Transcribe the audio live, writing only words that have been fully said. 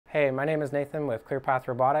Hey, my name is Nathan with Clearpath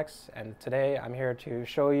Robotics, and today I'm here to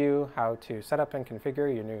show you how to set up and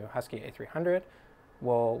configure your new Husky A300.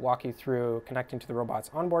 We'll walk you through connecting to the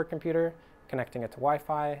robot's onboard computer, connecting it to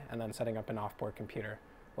Wi-Fi, and then setting up an offboard computer.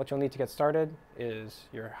 What you'll need to get started is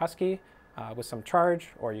your Husky with some charge,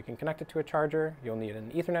 or you can connect it to a charger. You'll need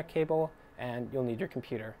an Ethernet cable, and you'll need your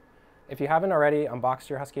computer. If you haven't already unboxed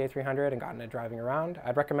your Husky A300 and gotten it driving around,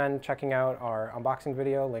 I'd recommend checking out our unboxing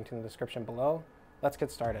video linked in the description below. Let's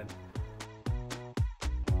get started.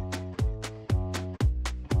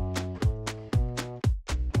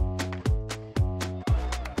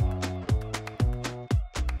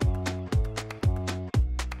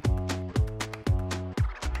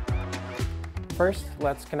 First,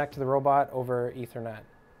 let's connect to the robot over Ethernet.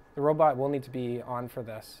 The robot will need to be on for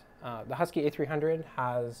this. The Husky A300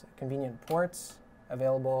 has convenient ports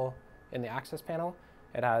available in the access panel.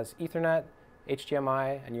 It has Ethernet,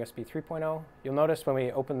 HDMI, and USB 3.0. You'll notice when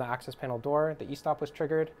we open the access panel door, the e-stop was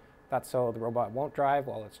triggered. That's so the robot won't drive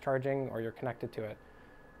while it's charging or you're connected to it.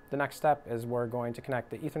 The next step is we're going to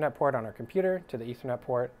connect the Ethernet port on our computer to the Ethernet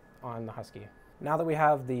port on the Husky. Now that we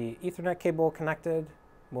have the Ethernet cable connected,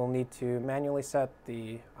 we'll need to manually set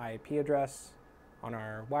the IP address on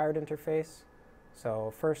our wired interface.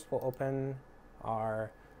 So first we'll open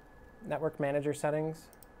our network manager settings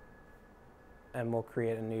and we'll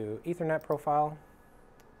create a new Ethernet profile.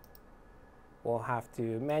 We'll have to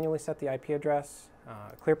manually set the IP address.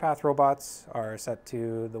 Clearpath robots are set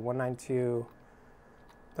to the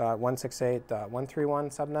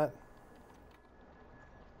 192.168.131 subnet.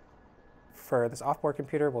 For this offboard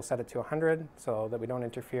computer, we'll set it to 100 so that we don't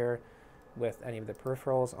interfere with any of the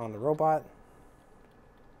peripherals on the robot.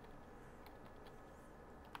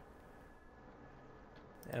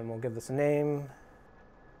 And we'll give this a name,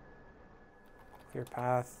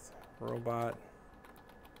 Clearpath Robot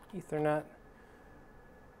Ethernet,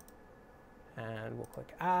 and we'll click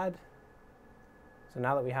Add. So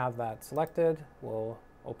now that we have that selected, we'll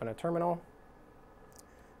open a terminal.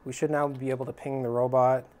 We should now be able to ping the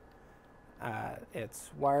robot at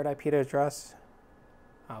its wired IP address,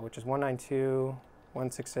 which is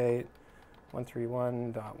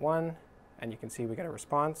 192.168.131.1, and you can see we get a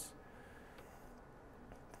response.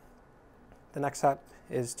 The next step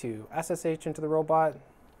is to SSH into the robot.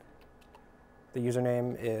 The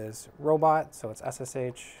username is robot, so it's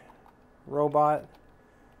SSH robot.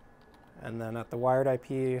 And then at the wired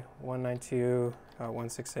IP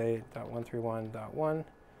 192.168.131.1,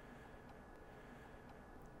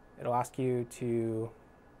 it'll ask you to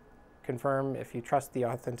confirm if you trust the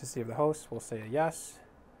authenticity of the host. We'll say yes.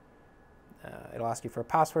 It'll ask you for a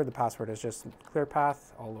password. The password is just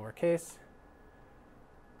Clearpath, all lowercase.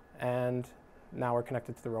 And now we're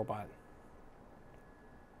connected to the robot.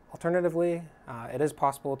 Alternatively, it is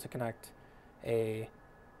possible to connect a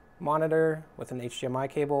monitor with an HDMI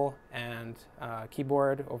cable and a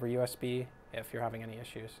keyboard over USB if you're having any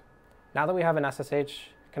issues. Now that we have an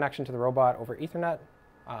SSH connection to the robot over Ethernet,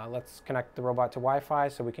 let's connect the robot to Wi-Fi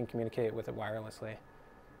so we can communicate with it wirelessly.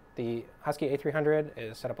 The Husky A300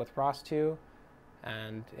 is set up with ROS2,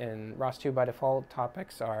 and in ROS2 by default,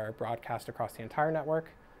 topics are broadcast across the entire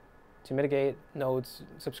network. To mitigate nodes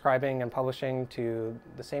subscribing and publishing to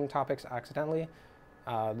the same topics accidentally,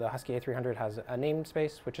 the Husky A300 has a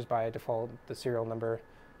namespace, which is by default the serial number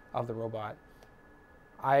of the robot.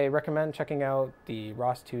 I recommend checking out the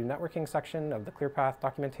ROS2 networking section of the Clearpath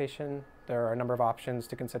documentation. There are a number of options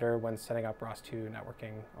to consider when setting up ROS2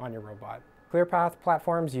 networking on your robot. Clearpath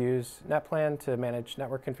platforms use NetPlan to manage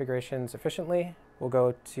network configurations efficiently. We'll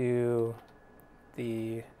go to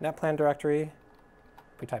the NetPlan directory.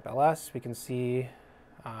 If we type ls, we can see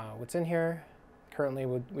what's in here. Currently,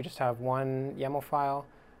 we just have one YAML file.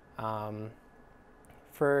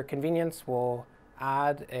 For convenience, we'll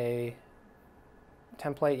add a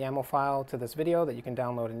template YAML file to this video that you can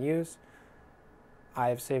download and use.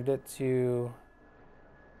 I've saved it to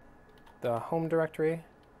the home directory.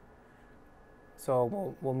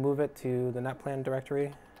 So we'll move it to the NetPlan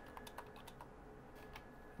directory.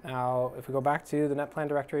 Now, if we go back to the NetPlan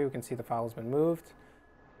directory, we can see the file has been moved.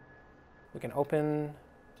 We can open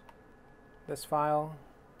this file.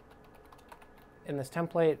 In this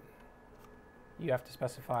template, you have to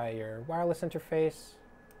specify your wireless interface,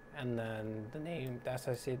 and then the name, the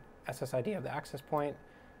SSID of the access point,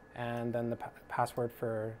 and then the password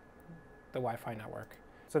for the Wi-Fi network.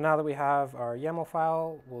 So now that we have our YAML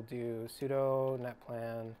file, we'll do sudo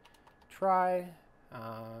netplan try,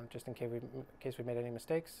 just in case we made any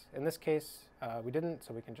mistakes. In this case, we didn't,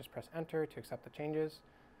 so we can just press enter to accept the changes.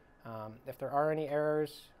 If there are any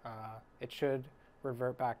errors, it should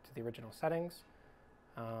revert back to the original settings.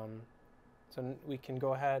 So we can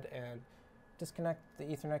go ahead and disconnect the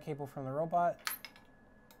Ethernet cable from the robot.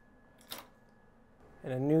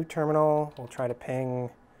 In a new terminal, we'll try to ping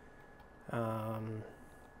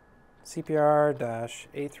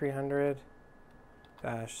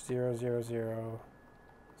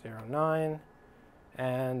CPR-A300-00009,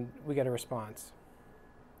 and we get a response.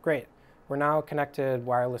 Great. We're now connected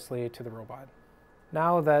wirelessly to the robot.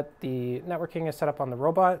 Now that the networking is set up on the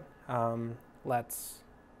robot, let's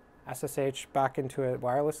SSH back into it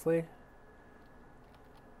wirelessly.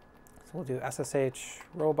 So we'll do SSH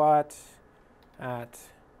robot at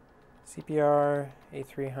CPR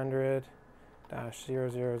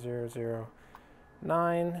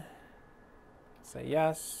A300-00009. Say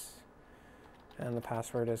yes, and the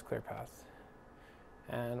password is Clearpath.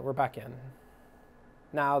 And we're back in.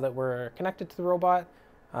 Now that we're connected to the robot,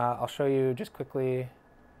 I'll show you just quickly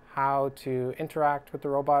how to interact with the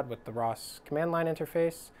robot with the ROS command line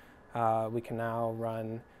interface. We can now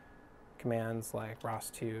run commands like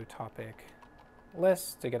ROS2 topic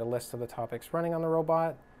list to get a list of the topics running on the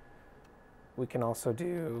robot. We can also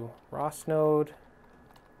do ROS node,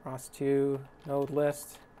 ROS2 node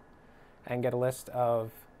list, and get a list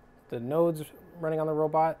of the nodes running on the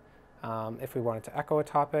robot. If we wanted to echo a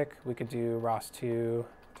topic, we could do ROS2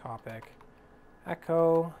 topic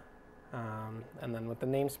echo, and then with the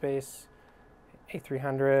namespace,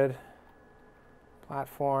 A300,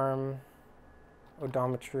 platform,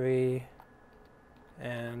 odometry,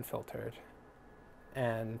 and filtered.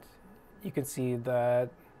 And you can see the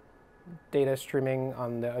data streaming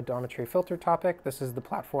on the odometry filter topic. This is the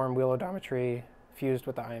platform wheel odometry fused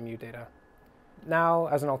with the IMU data. Now,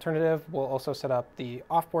 as an alternative, we'll also set up the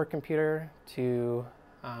offboard computer to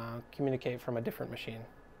communicate from a different machine.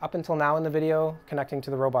 Up until now in the video, connecting to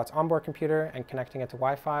the robot's onboard computer and connecting it to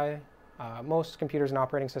Wi-Fi, most computers and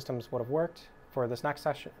operating systems would have worked. For this next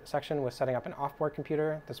section with setting up an offboard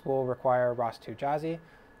computer, this will require ROS2 Jazzy.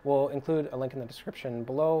 We'll include a link in the description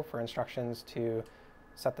below for instructions to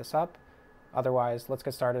set this up. Otherwise, let's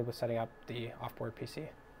get started with setting up the offboard PC.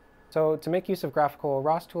 So to make use of graphical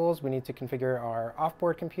ROS tools, we need to configure our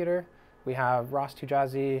offboard computer. We have ROS2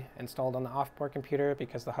 Jazzy installed on the offboard computer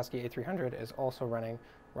because the Husky A300 is also running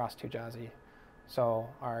ROS2 Jazzy. So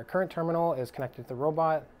our current terminal is connected to the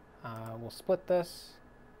robot. We'll split this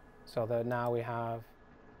so that now we have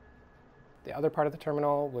the other part of the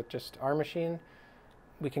terminal with just our machine.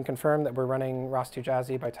 We can confirm that we're running ROS2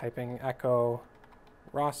 Jazzy by typing echo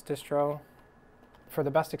ROS distro. For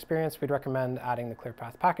the best experience, we'd recommend adding the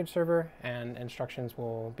Clearpath package server, and instructions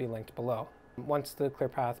will be linked below. Once the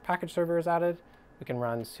Clearpath package server is added, we can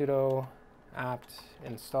run sudo apt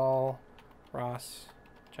install ROS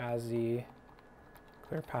Jazzy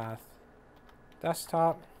Clearpath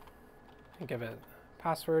desktop and give it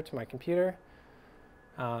password to my computer.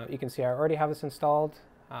 You can see I already have this installed,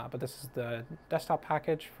 but this is the desktop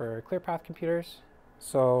package for Clearpath computers.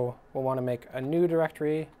 So we'll want to make a new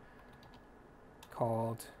directory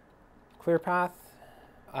called Clearpath.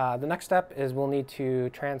 The next step is we'll need to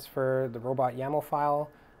transfer the robot YAML file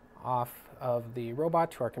off of the robot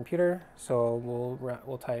to our computer. So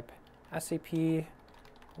we'll type SAP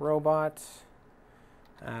robot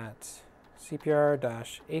at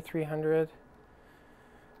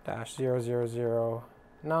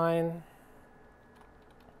CPR-A300-00009,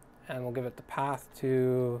 and we'll give it the path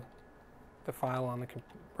to the file on the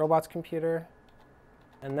robot's computer.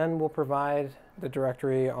 And then we'll provide the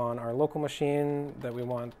directory on our local machine that we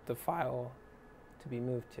want the file to be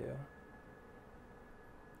moved to.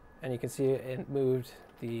 And you can see it moved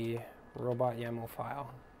the robot YAML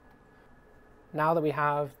file. Now that we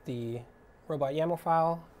have the robot YAML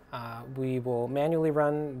file, we will manually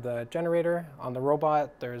run the generator on the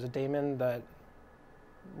robot. There's a daemon that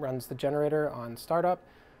runs the generator on startup,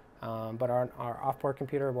 but our offboard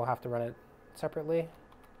computer will have to run it separately.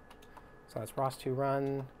 So that's ROS2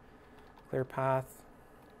 run, Clearpath,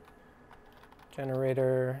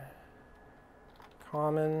 generator,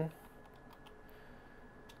 common,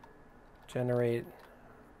 generate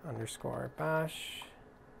underscore bash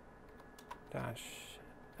dash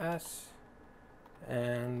s,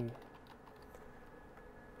 and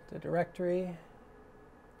the directory.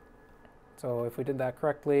 So if we did that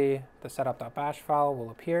correctly, the setup.bash file will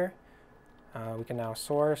appear. We can now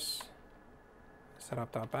source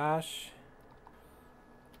setup.bash.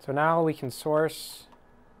 So now we can source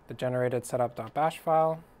the generated setup.bash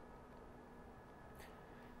file,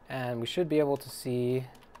 and we should be able to see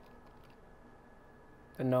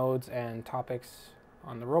the nodes and topics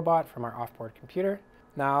on the robot from our offboard computer.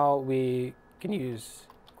 Now we can use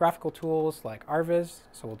graphical tools like RViz.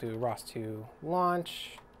 So we'll do ROS2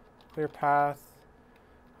 launch, Clearpath,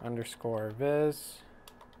 underscore viz,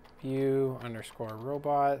 view underscore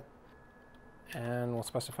robot, and we'll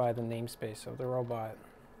specify the namespace of the robot.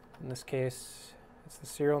 In this case, it's the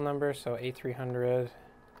serial number, so A300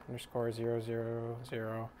 underscore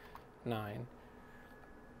 0009.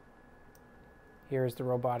 Here's the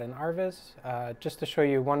robot in RViz. Just to show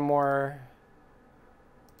you one more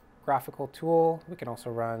graphical tool, we can also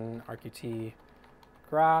run RQT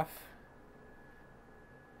graph.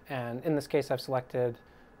 And in this case, I've selected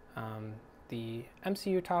the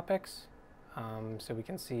MCU topics, so we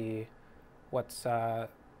can see what's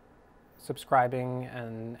subscribing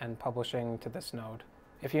and publishing to this node.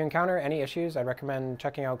 If you encounter any issues, I'd recommend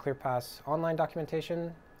checking out Clearpath's online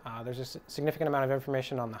documentation. There's a significant amount of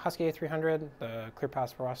information on the Husky A300, the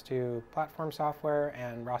Clearpath ROS2 platform software,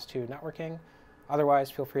 and ROS2 networking.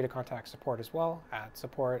 Otherwise, feel free to contact support as well at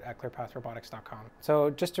support@clearpathrobotics.com. So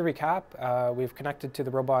just to recap, we've connected to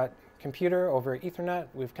the robot computer over Ethernet.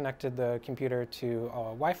 We've connected the computer to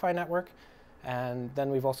a Wi-Fi network. And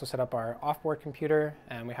then we've also set up our offboard computer,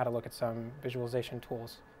 and we had a look at some visualization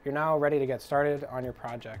tools. You're now ready to get started on your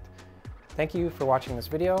project. Thank you for watching this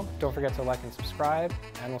video. Don't forget to like and subscribe,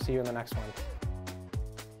 and we'll see you in the next one.